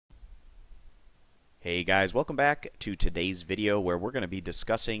Hey guys, welcome back to today's video where we're going to be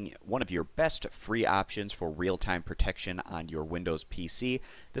discussing one of your best free options for real-time protection on your Windows PC.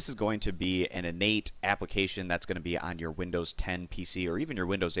 This is going to be an innate application that's going to be on your Windows 10 PC or even your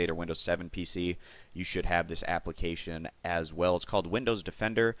Windows 8 or Windows 7 PC. You should have this application as well. It's called Windows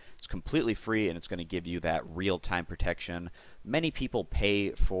Defender. It's completely free and it's going to give you that real-time protection. Many people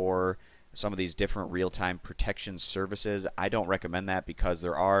pay for some of these different real-time protection services. I don't recommend that because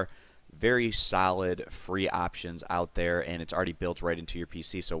there are very solid free options out there and it's already built right into your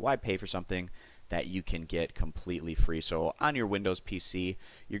PC, so why pay for something that you can get completely free? So on your Windows PC,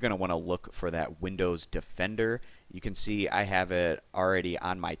 you're going to want to look for that Windows Defender. You can see I have it already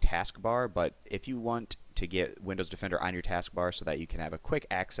on my taskbar, but if you want to get Windows Defender on your taskbar so that you can have a quick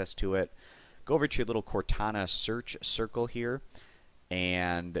access to it, go over to your little Cortana search circle here,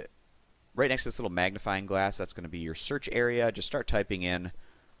 and right next to this little magnifying glass, that's going to be your search area. Just start typing in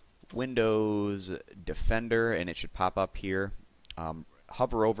Windows Defender and it should pop up here.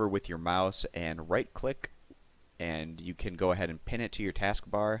 Hover over with your mouse and right click, and you can go ahead and pin it to your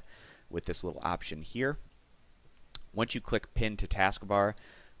taskbar with this little option here. Once you click pin to taskbar,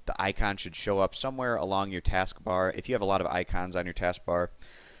 the icon should show up somewhere along your taskbar. If you have a lot of icons on your taskbar,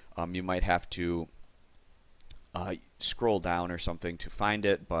 you might have to scroll down or something to find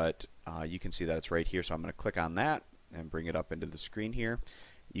it, but you can see that it's right here, so I'm going to click on that and bring it up into the screen here.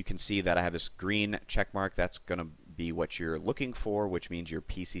 You can see that I have this green check mark. That's going to be what you're looking for, which means your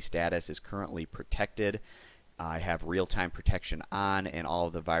PC status is currently protected. I have real-time protection on, and all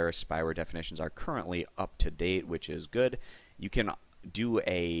of the virus spyware definitions are currently up to date, which is good. You can do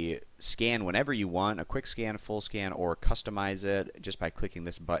a scan whenever you want, a quick scan, full scan, or customize it just by clicking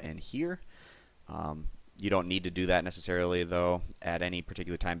this button here. You don't need to do that necessarily though at any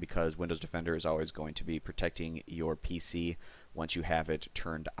particular time, because Windows Defender is always going to be protecting your PC once you have it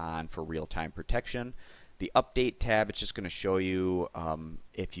turned on for real-time protection. The update tab, it's just going to show you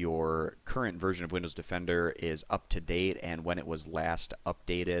if your current version of Windows Defender is up to date and when it was last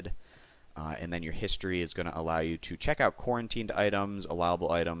updated. And then your history is going to allow you to check out quarantined items,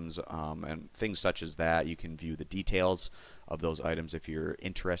 allowable items, and things such as that. You can view the details of those items if you're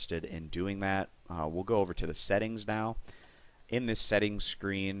interested in doing that. We'll go over to the settings now. In this settings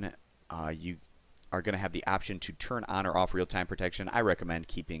screen, you are going to have the option to turn on or off real-time protection. I recommend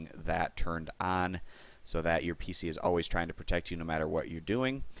keeping that turned on so that your PC is always trying to protect you no matter what you're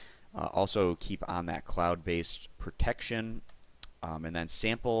doing. Also keep on that cloud-based protection, and then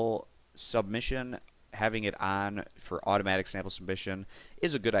sample submission, having it on for automatic sample submission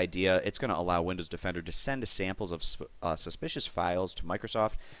is a good idea. It's going to allow Windows Defender to send samples of suspicious files to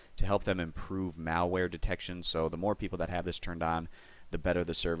Microsoft to help them improve malware detection. So the more people that have this turned on, the better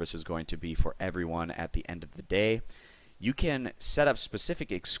the service is going to be for everyone at the end of the day. You can set up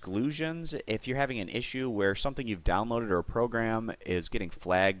specific exclusions if you're having an issue where something you've downloaded or a program is getting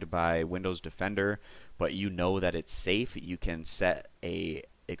flagged by Windows Defender, but you know that it's safe. You can set a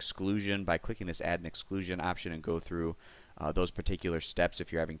exclusion by clicking this add an exclusion option and go through those particular steps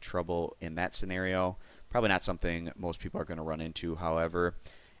if you're having trouble in that scenario. Probably not something most people are going to run into, however.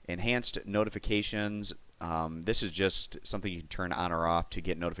 Enhanced notifications, this is just something you can turn on or off to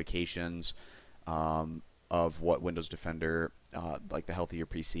get notifications of what Windows Defender, like the health of your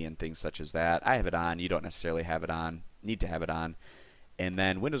PC and things such as that. I have it on. You don't necessarily have it on, need to have it on. And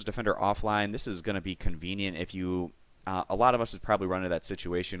then Windows Defender offline, this is going to be convenient if you a lot of us has probably run into that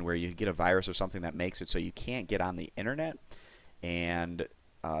situation where you get a virus or something that makes it so you can't get on the internet, and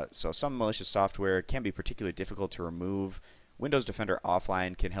so some malicious software can be particularly difficult to remove. Windows Defender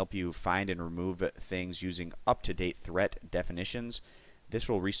offline can help you find and remove things using up-to-date threat definitions. This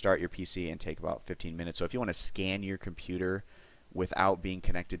will restart your PC and take about 15 minutes. So if you want to scan your computer without being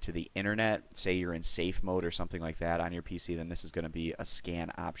connected to the internet, say you're in safe mode or something like that on your PC, then this is going to be a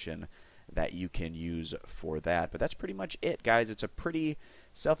scan option that you can use for that. But that's pretty much it, guys. It's a pretty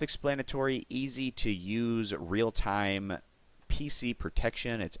self-explanatory, easy to use real-time PC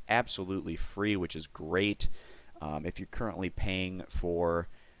protection. It's absolutely free, which is great. If you're currently paying for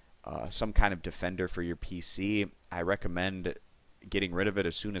some kind of defender for your PC, I recommend getting rid of it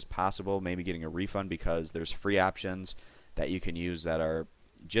as soon as possible, maybe getting a refund, because there's free options that you can use that are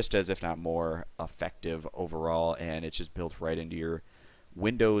just as, if not more, effective overall, and it's just built right into your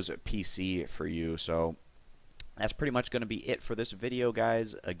Windows PC for you. So that's pretty much going to be it for this video,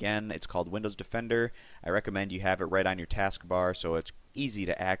 guys. Again, it's called Windows Defender. I recommend you have it right on your taskbar so it's easy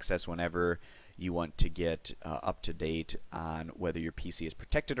to access whenever you want to get up to date on whether your PC is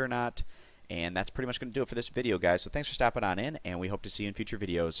protected or not. And that's pretty much going to do it for this video, guys. So thanks for stopping on in, and we hope to see you in future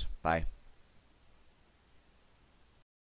videos. Bye.